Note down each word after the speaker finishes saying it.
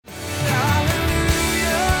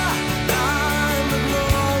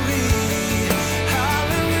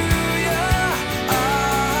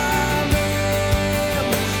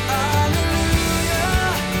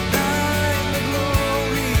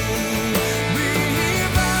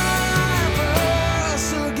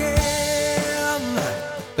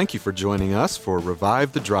Thank you for joining us for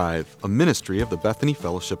Revive the Drive, a ministry of the Bethany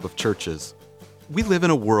Fellowship of Churches. We live in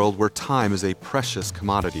a world where time is a precious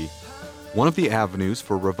commodity. One of the avenues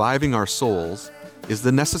for reviving our souls is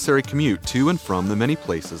the necessary commute to and from the many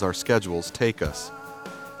places our schedules take us.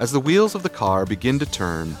 As the wheels of the car begin to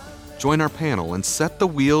turn, join our panel and set the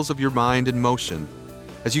wheels of your mind in motion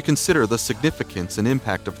as you consider the significance and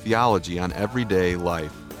impact of theology on everyday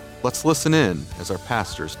life. Let's listen in as our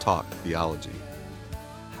pastors talk theology.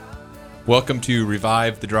 Welcome to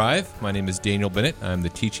Revive the Drive. My name is Daniel Bennett. I'm the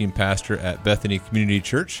teaching pastor at Bethany Community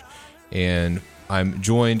Church, and I'm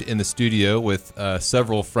joined in the studio with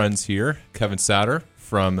several friends here. Kevin Sauter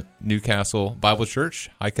from Newcastle Bible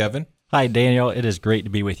Church. Hi, Kevin. Hi, Daniel. It is great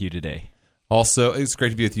to be with you today. Also, it's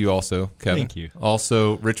great to be with you also, Kevin. Thank you.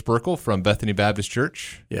 Also, Rich Burkle from Bethany Baptist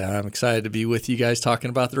Church. Yeah, I'm excited to be with you guys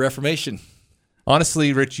talking about the Reformation.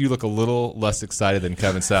 Honestly, Rich, you look a little less excited than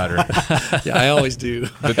Kevin Sauter. Yeah, I always do.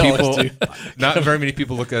 But not very many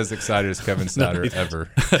people look as excited as Kevin Sauter ever.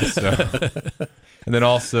 So. And then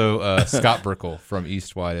also Scott Burkle from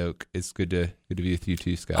East White Oak. It's good to be with you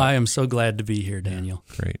too, Scott. I am so glad to be here, Daniel.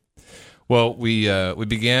 Great. Well, we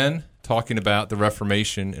began talking about the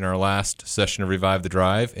Reformation in our last session of Revive the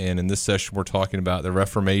Drive, and in this session we're talking about the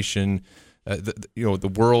Reformation.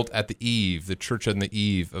 The world at the eve, the church on the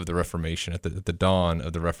eve of the Reformation, at the dawn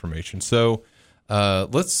of the Reformation. So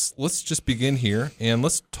let's just begin here, and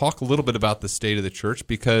let's talk a little bit about the state of the church,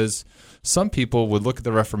 because some people would look at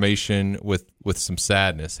the Reformation with some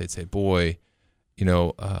sadness. They'd say, boy,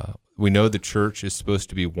 we know the church is supposed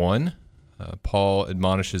to be one. Paul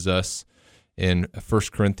admonishes us in 1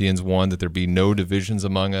 Corinthians 1 that there be no divisions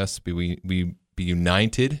among us, we be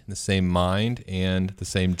united in the same mind and the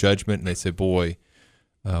same judgment. And they say, boy,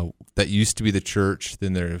 that used to be the church,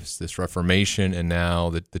 then there's this Reformation, and now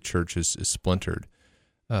the church is splintered.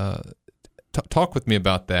 Talk with me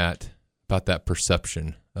about that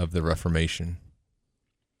perception of the Reformation.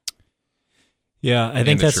 Yeah, I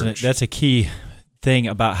think that's a key thing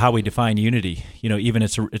about how we define unity. Even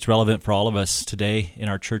it's relevant for all of us today in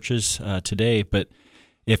our churches today, but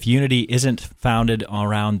if unity isn't founded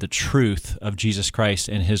around the truth of Jesus Christ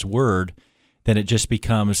and His Word, then it just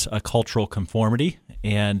becomes a cultural conformity,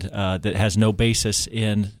 and that has no basis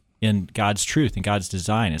in God's truth and God's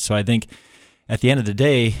design. And so I think at the end of the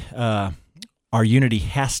day, our unity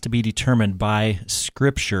has to be determined by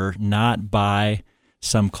Scripture, not by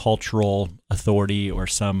some cultural authority or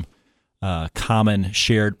some common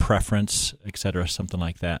shared preference, etc., something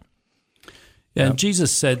like that. Yeah, and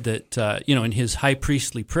Jesus said that, in His high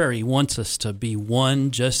priestly prayer, He wants us to be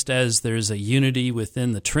one, just as there's a unity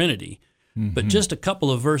within the Trinity. Mm-hmm. But just a couple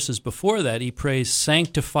of verses before that, He prays,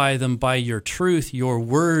 sanctify them by your truth, your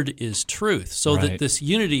word is truth. So that this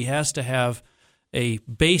unity has to have a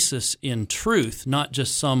basis in truth, not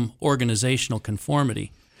just some organizational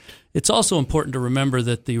conformity. It's also important to remember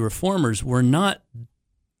that the Reformers were not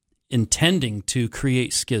intending to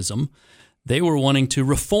create schism. They were wanting to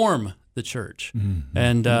reform the church. Mm-hmm.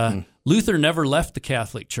 And Luther never left the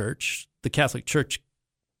Catholic Church. The Catholic Church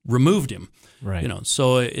removed him. Right.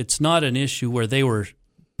 So it's not an issue where they were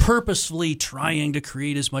purposefully trying to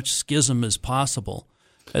create as much schism as possible,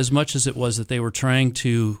 as much as it was that they were trying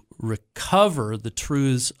to recover the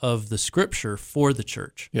truths of the Scripture for the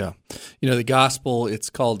church. Yeah. The gospel, it's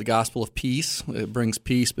called the gospel of peace. It brings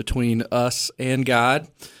peace between us and God.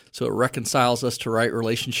 So it reconciles us to right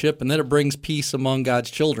relationship, and then it brings peace among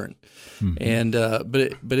God's children. Mm-hmm. And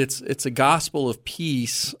but it's a gospel of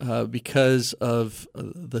peace because of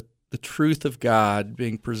the truth of God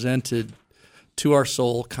being presented to our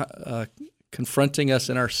soul, confronting us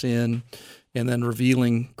in our sin, and then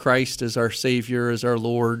revealing Christ as our Savior, as our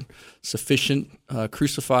Lord, sufficient,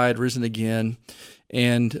 crucified, risen again.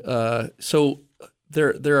 And so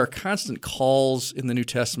there are constant calls in the New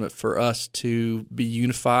Testament for us to be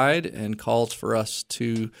unified and calls for us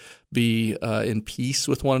to be in peace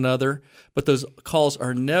with one another. But those calls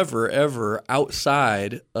are never, ever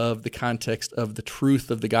outside of the context of the truth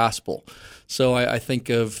of the gospel. So I think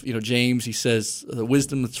of, James, he says, the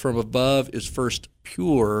wisdom that's from above is first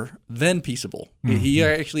pure, then peaceable. Mm-hmm. He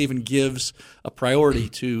actually even gives a priority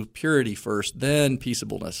to purity first, then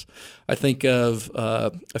peaceableness. I think of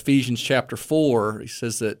Ephesians chapter 4. He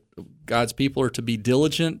says that God's people are to be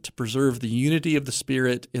diligent to preserve the unity of the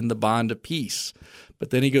Spirit in the bond of peace.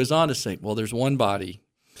 But then he goes on to say, well, there's one body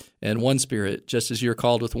and one Spirit, just as you're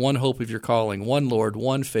called with one hope of your calling, one Lord,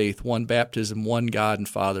 one faith, one baptism, one God and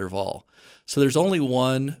Father of all. So there's only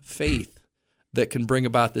one faith that can bring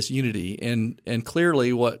about this unity. And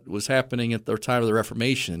clearly what was happening at the time of the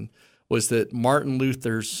Reformation was that Martin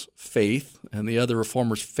Luther's faith and the other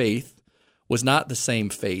reformers' faith was not the same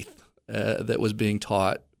faith that was being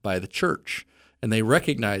taught by the church. And they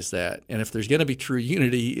recognize that. And if there's going to be true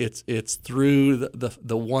unity, it's through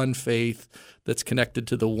the one faith that's connected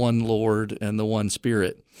to the one Lord and the one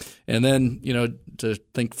Spirit. And then, to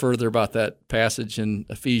think further about that passage in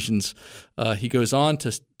Ephesians, he goes on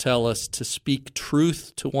to tell us to speak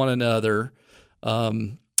truth to one another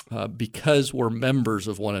because we're members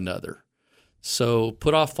of one another. So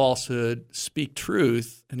put off falsehood, speak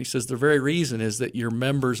truth. And he says the very reason is that you're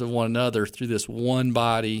members of one another through this one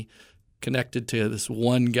body, connected to this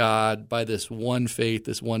one God by this one faith,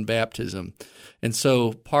 this one baptism. And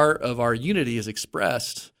so part of our unity is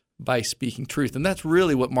expressed by speaking truth. And that's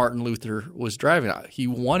really what Martin Luther was driving at. He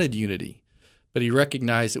wanted unity, but he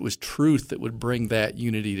recognized it was truth that would bring that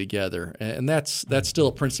unity together. And that's still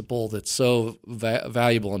a principle that's so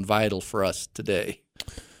valuable and vital for us today.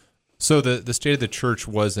 So the state of the church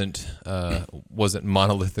wasn't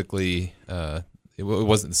monolithically, it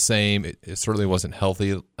wasn't the same. It certainly wasn't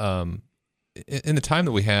healthy. In the time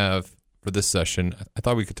that we have for this session, I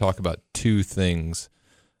thought we could talk about two things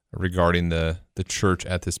regarding the church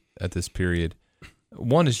at this period.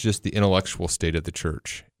 One is just the intellectual state of the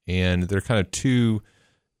church, and there are kind of two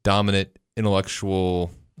dominant intellectual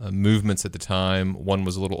movements at the time. One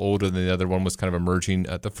was a little older than the other. One was kind of emerging.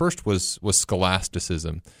 The first was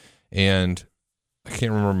scholasticism, and I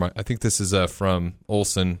can't remember. I think this is from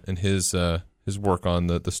Olson and his work on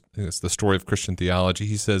the story of Christian theology.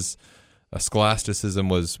 He says scholasticism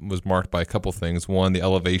was marked by a couple things. One, the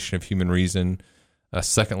elevation of human reason.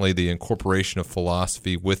 Secondly, the incorporation of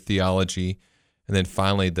philosophy with theology. And then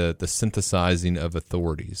finally, the synthesizing of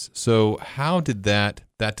authorities. So how did that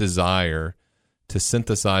desire to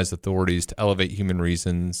synthesize authorities, to elevate human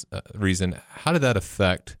reason, how did that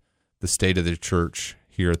affect the state of the church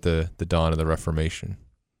here at the dawn of the Reformation?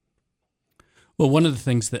 Well, one of the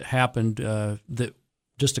things that happened that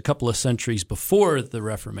just a couple of centuries before the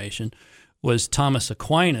Reformation was Thomas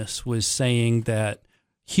Aquinas was saying that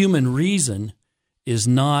human reason is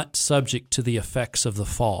not subject to the effects of the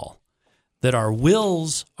fall, that our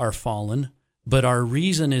wills are fallen, but our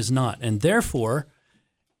reason is not. And therefore,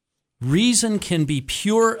 reason can be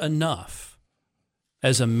pure enough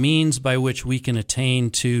as a means by which we can attain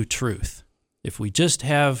to truth. If we just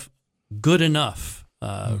have good enough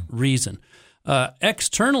reason.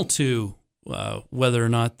 External to whether or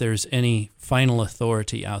not there's any final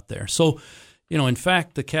authority out there. So, in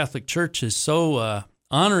fact, the Catholic Church is so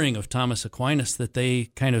honoring of Thomas Aquinas that they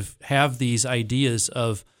kind of have these ideas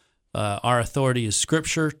of our authority is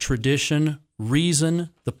Scripture, tradition, reason,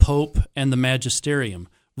 the Pope, and the magisterium.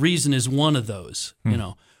 Reason is one of those,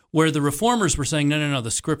 where the Reformers were saying, no,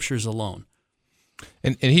 the Scriptures alone.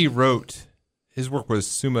 And he wrote... His work was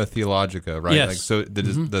Summa Theologica, right? Yes. Like, so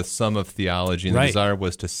the sum of theology, and the desire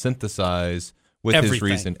was to synthesize with everything. his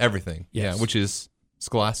reason everything, yes. which is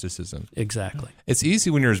scholasticism. Exactly. It's easy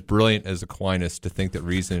when you're as brilliant as Aquinas to think that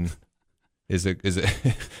reason is that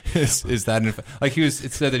like it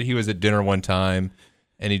said that he was at dinner one time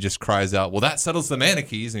and he just cries out, "Well, that settles the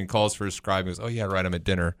Manichees," and he calls for his scribe and goes, "Oh yeah, right, I'm at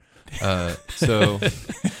dinner." So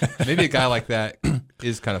maybe a guy like that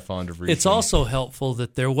is kind of fond of reason. It's also helpful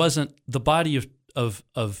that there wasn't the body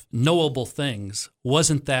of knowable things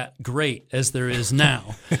wasn't that great as there is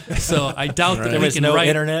now. So I doubt that we can write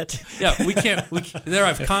internet. Yeah, we can't. There,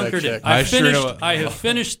 I've conquered it. I have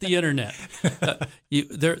finished the internet.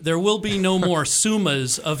 There will be no more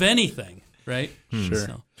summas of anything, right?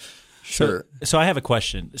 Sure. So I have a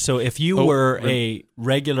question. So if you were a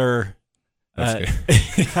regular.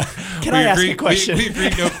 Can I ask a question? We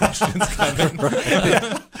agreed no questions coming.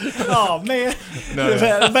 Oh man,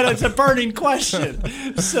 no. But it's a burning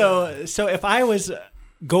question. So if I was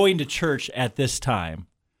going to church at this time,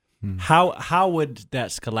 how would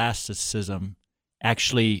that scholasticism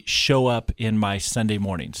actually show up in my Sunday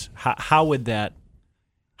mornings? How would that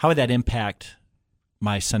impact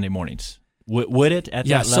my Sunday mornings? Would it at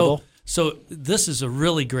that level? So this is a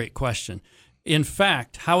really great question. In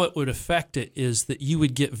fact, how it would affect it is that you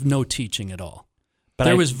would get no teaching at all. But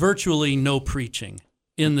there was virtually no preaching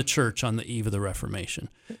in the church on the eve of the Reformation.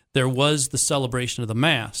 There was the celebration of the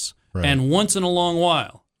Mass, right. And once in a long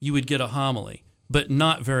while, you would get a homily, but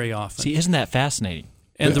not very often. See, isn't that fascinating?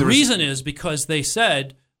 And the reason is because they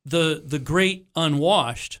said the great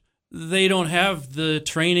unwashed, they don't have the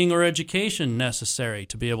training or education necessary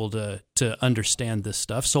to be able to understand this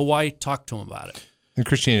stuff, so why talk to them about it? And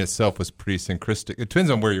Christianity itself was pretty syncretic. It depends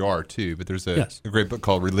on where you are, too, but there's a great book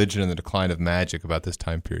called Religion and the Decline of Magic about this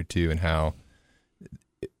time period, too, and how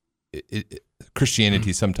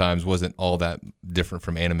Christianity sometimes wasn't all that different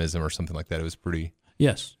from animism or something like that. It was pretty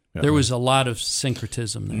There was a lot of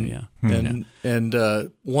syncretism there, yeah.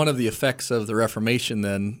 And one of the effects of the Reformation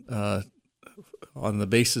then, on the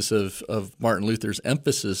basis of Martin Luther's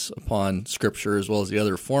emphasis upon Scripture as well as the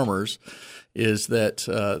other reformers, is that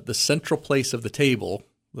the central place of the table,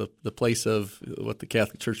 the place of what the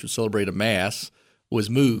Catholic Church would celebrate a Mass, was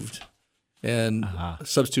moved and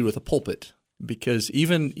substituted with a pulpit, because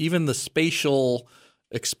even the spatial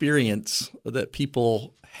experience that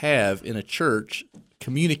people have in a church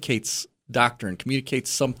communicates doctrine, communicates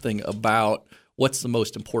something about what's the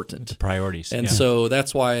most important. The priorities. And so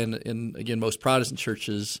that's why in again, most Protestant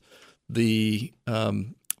churches, the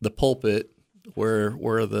pulpit where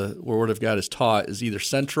the Word of God is taught is either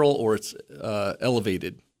central or it's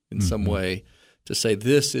elevated in some way to say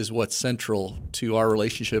this is what's central to our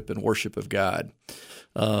relationship and worship of God.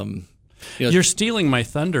 You're stealing my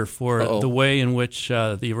thunder for the way in which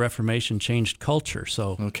the Reformation changed culture.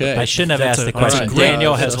 So okay, I shouldn't have asked the question. Right.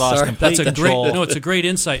 Daniel has lost complete control. It's a great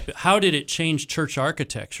insight. How did it change church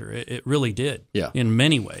architecture? It really did. In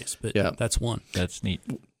many ways. But that's one. That's neat.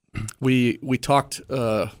 We talked in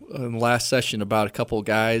the last session about a couple of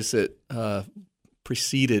guys that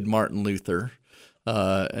preceded Martin Luther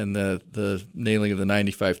and the nailing of the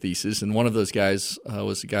 95 Theses, and one of those guys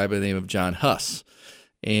was a guy by the name of John Huss.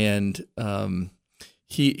 And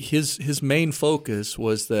his main focus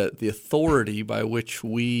was that the authority by which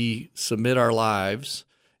we submit our lives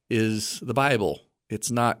is the Bible.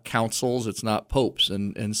 It's not councils, it's not popes.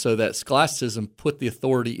 And so that scholasticism put the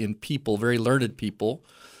authority in people, very learned people,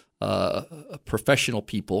 professional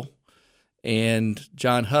people. And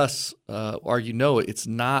John Huss argued, no, it's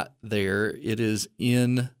not there. It is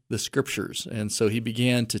in the Scriptures. And so he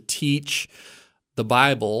began to teach the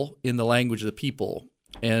Bible in the language of the people.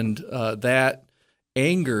 And that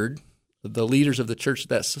angered the leaders of the church at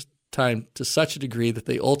that time to such a degree that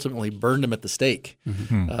they ultimately burned him at the stake.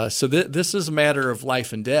 So this is a matter of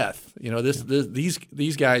life and death.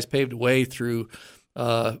 These guys paved the way through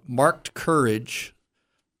marked courage,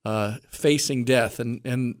 facing death,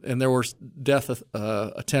 and there were death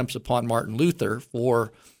attempts upon Martin Luther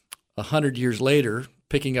for 100 years later,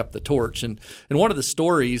 picking up the torch. And one of the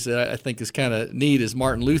stories that I think is kind of neat is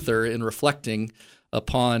Martin Luther, in reflecting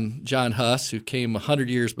upon John Huss, who came 100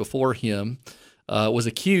 years before him, was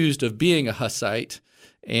accused of being a Hussite.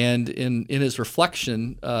 And in his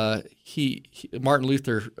reflection, Martin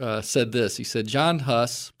Luther said this. He said, "John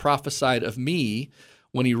Huss prophesied of me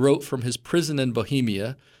when he wrote from his prison in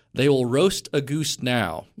Bohemia, 'They will roast a goose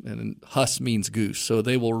now,'" and Huss means goose. So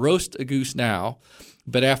they will roast a goose now,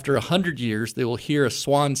 but after 100 years they will hear a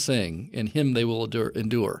swan sing, and him they will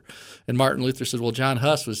endure. And Martin Luther said, well, John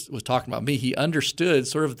Huss was talking about me. He understood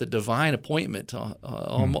sort of the divine appointment,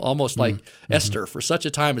 almost like Esther. For such a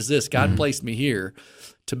time as this, God placed me here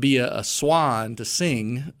to be a swan to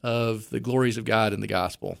sing of the glories of God in the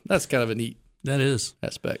gospel. That's kind of a neat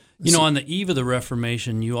aspect. On the eve of the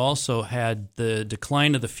Reformation, you also had the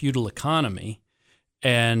decline of the feudal economy.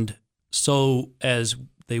 And so as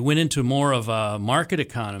they went into more of a market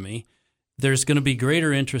economy, there's going to be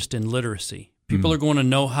greater interest in literacy. People are going to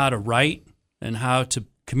know how to write and how to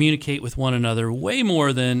communicate with one another way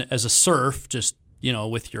more than as a serf, just,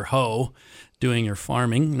 with your hoe doing your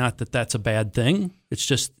farming. Not that that's a bad thing. It's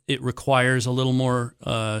just it requires a little more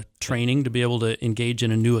training to be able to engage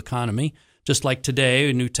in a new economy. Just like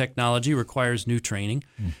today, new technology requires new training.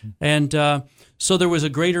 And so there was a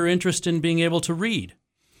greater interest in being able to read.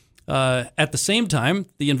 At the same time,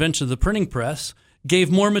 the invention of the printing press gave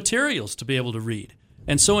more materials to be able to read.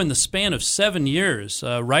 And so in the span of 7 years,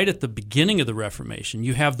 right at the beginning of the Reformation,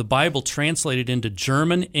 you have the Bible translated into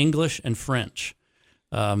German, English, and French.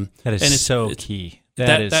 That is key.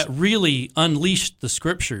 That really unleashed the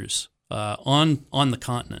Scriptures on the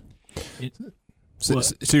continent. So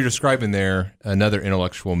you're describing there another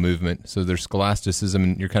intellectual movement. So there's scholasticism,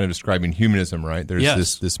 and you're kind of describing humanism, right?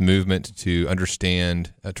 There's this movement to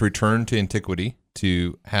understand, to return to antiquity,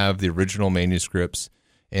 to have the original manuscripts,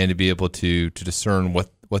 and to be able to discern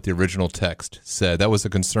what the original text said. That was a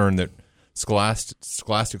concern that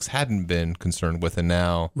scholastics hadn't been concerned with, and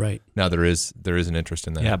now there is an interest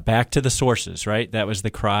in that. Yeah, back to the sources, right? That was the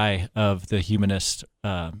cry of the humanist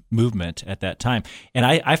movement at that time. And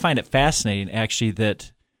I find it fascinating, actually,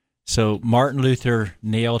 that so Martin Luther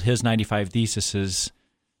nailed his 95 Theses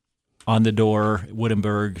on the door,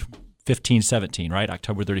 Wittenberg, 1517, right?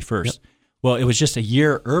 October 31st. Yep. Well, it was just a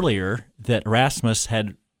year earlier that Erasmus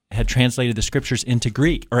had translated the Scriptures into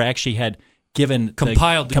Greek, or actually had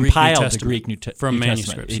compiled the Greek New Testament from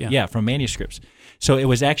manuscripts. Yeah, from manuscripts. So it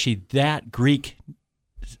was actually that Greek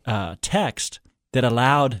text that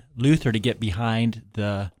allowed Luther to get behind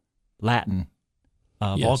the Latin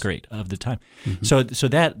all great of the time. Mm-hmm. So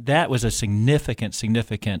that was a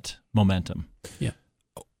significant momentum. Yeah.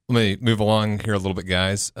 Let me move along here a little bit,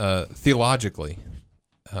 guys. Theologically,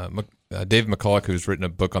 David McCulloch, who's written a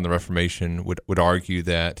book on the Reformation, would argue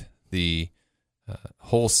that the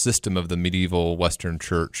whole system of the medieval Western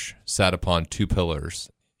Church sat upon two pillars.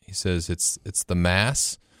 He says it's the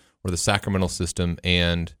Mass, or the sacramental system,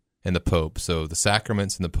 and the Pope. So the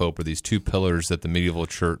sacraments and the Pope are these two pillars that the medieval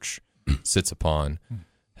Church sits upon.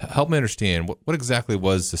 Help me understand, what exactly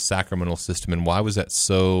was the sacramental system, and why was that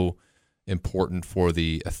so important for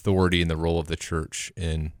the authority and the role of the Church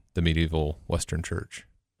in the medieval Western Church?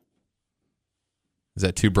 Is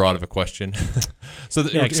that too broad of a question? So the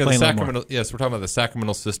sacramental, yes, we're talking about the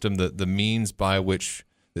sacramental system, the means by which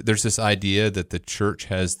there's this idea that the Church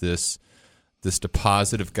has this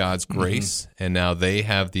deposit of God's grace, and now they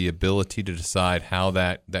have the ability to decide how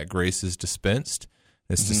that grace is dispensed.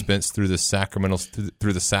 It's dispensed through the sacramentals,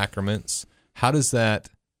 through the sacraments. How does that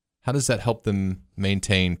help them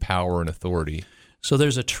maintain power and authority? So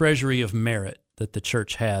there's a treasury of merit that the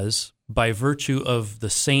Church has by virtue of the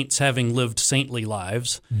saints having lived saintly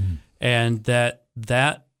lives, and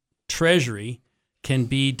that treasury can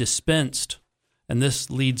be dispensed, and this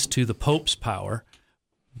leads to the Pope's power,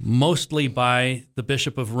 mostly by the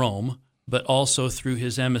Bishop of Rome, but also through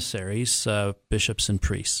his emissaries, bishops and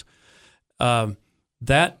priests.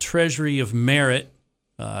 That treasury of merit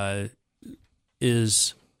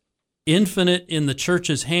is infinite in the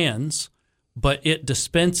Church's hands, but it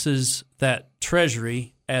dispenses that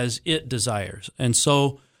treasury as it desires. And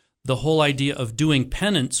so the whole idea of doing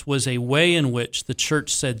penance was a way in which the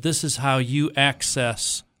Church said, this is how you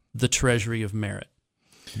access the treasury of merit.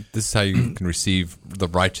 This is how you can receive the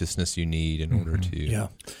righteousness you need in order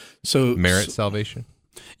to merit salvation.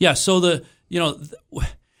 Yeah, so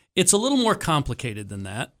it's a little more complicated than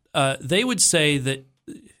that. They would say that,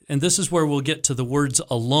 and this is where we'll get to the words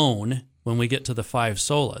alone when we get to the five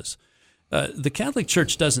solas. The Catholic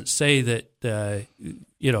Church doesn't say that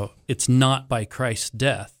it's not by Christ's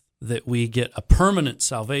death that we get a permanent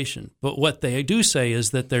salvation. But what they do say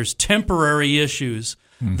is that there's temporary issues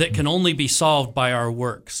that can only be solved by our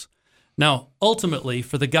works. Now, ultimately,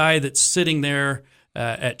 for the guy that's sitting there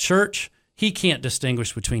at church, he can't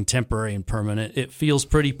distinguish between temporary and permanent. It feels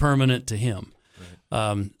pretty permanent to him.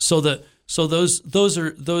 Right. So those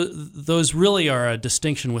really are a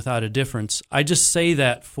distinction without a difference. I just say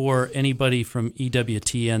that for anybody from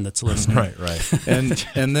EWTN that's listening. Right.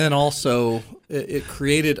 And then also it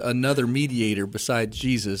created another mediator besides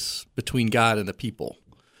Jesus between God and the people.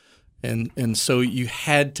 And so you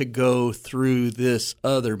had to go through this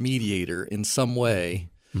other mediator in some way.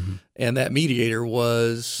 Mm-hmm. And that mediator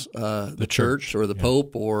was the church or the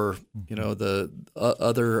Pope or the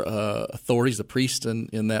other authorities, the priest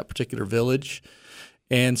in that particular village.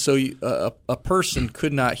 And so a person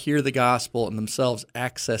could not hear the gospel and themselves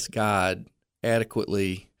access God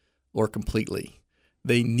adequately or completely.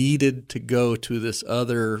 They needed to go to this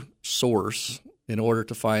other source in order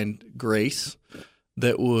to find grace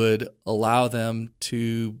that would allow them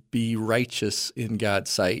to be righteous in God's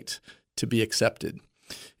sight, to be accepted.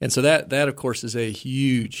 And so that of course, is a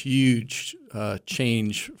huge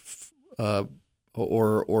change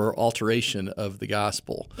or alteration of the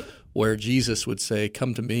gospel, where Jesus would say,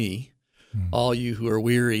 "Come to me, all you who are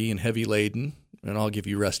weary and heavy laden, and I'll give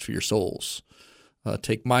you rest for your souls.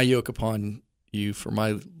 Take my yoke upon you, for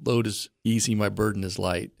my load is easy, my burden is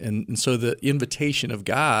light." And so the invitation of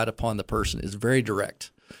God upon the person is very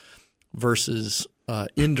direct versus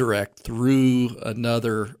indirect through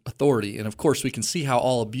another authority. And of course, we can see how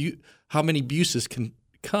how many abuses can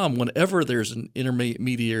come whenever there's an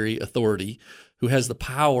intermediary authority who has the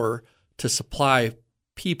power to supply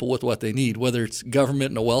people with what they need, whether it's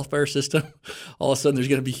government and a welfare system. All of a sudden, there's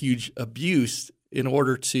going to be huge abuse in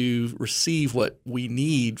order to receive what we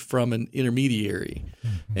need from an intermediary.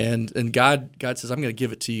 Mm-hmm. And God says, "I'm going to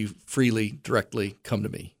give it to you freely, directly. Come to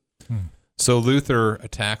me." So Luther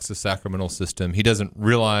attacks the sacramental system. He doesn't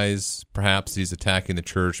realize perhaps he's attacking the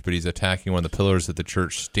church, but he's attacking one of the pillars that the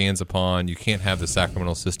church stands upon. You can't have the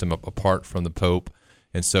sacramental system apart from the Pope,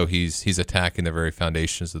 and so he's attacking the very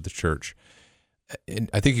foundations of the church. And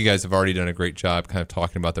I think you guys have already done a great job kind of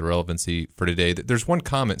talking about the relevancy for today. There's one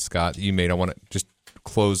comment, Scott, that you made I want to just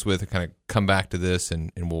close with and kind of come back to this,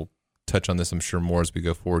 and we'll touch on this, I'm sure, more as we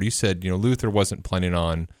go forward. You said, Luther wasn't planning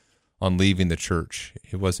on leaving the church.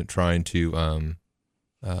 He wasn't trying to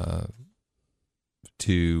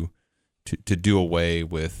do away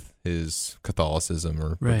with his Catholicism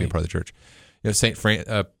or being part of the church.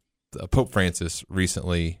 Pope Francis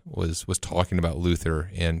recently was talking about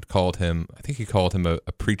Luther and called him, I think he called him a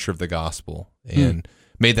preacher of the gospel, and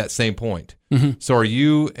made that same point. Mm-hmm. So are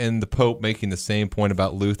you and the Pope making the same point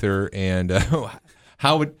about Luther? And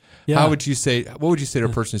how would you say, what would you say to a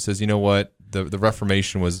person who says, you know what, the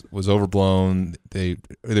Reformation was overblown, they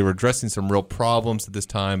were addressing some real problems at this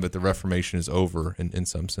time, but the Reformation is over in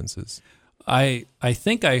some senses? I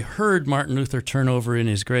think I heard Martin Luther turn over in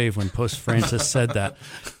his grave when Pope Francis said that.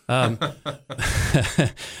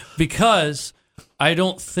 Because I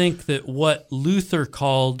don't think that what Luther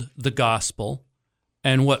called the gospel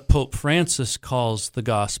and what Pope Francis calls the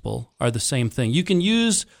gospel are the same thing. You can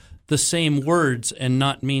use the same words and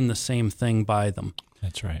not mean the same thing by them.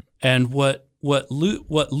 That's right. And what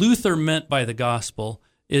Luther meant by the gospel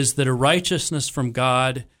is that a righteousness from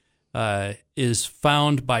God is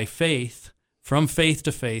found by faith, from faith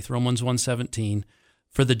to faith, Romans 1:17,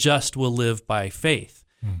 for the just will live by faith.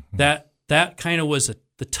 Mm-hmm. That kind of was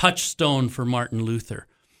the touchstone for Martin Luther.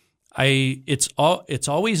 It's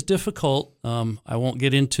always difficult. I won't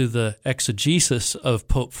get into the exegesis of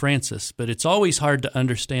Pope Francis, but it's always hard to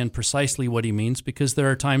understand precisely what he means, because there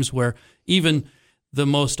are times where even the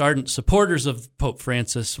most ardent supporters of Pope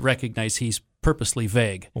Francis recognize he's purposely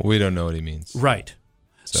vague. Well, we don't know what he means. Right.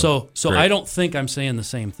 So I don't think I'm saying the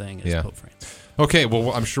same thing as Pope Francis. Okay,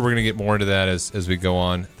 well, I'm sure we're going to get more into that as we go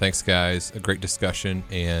on. Thanks, guys. A great discussion,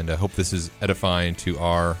 and I hope this is edifying to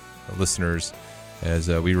our listeners as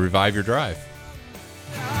we revive your drive.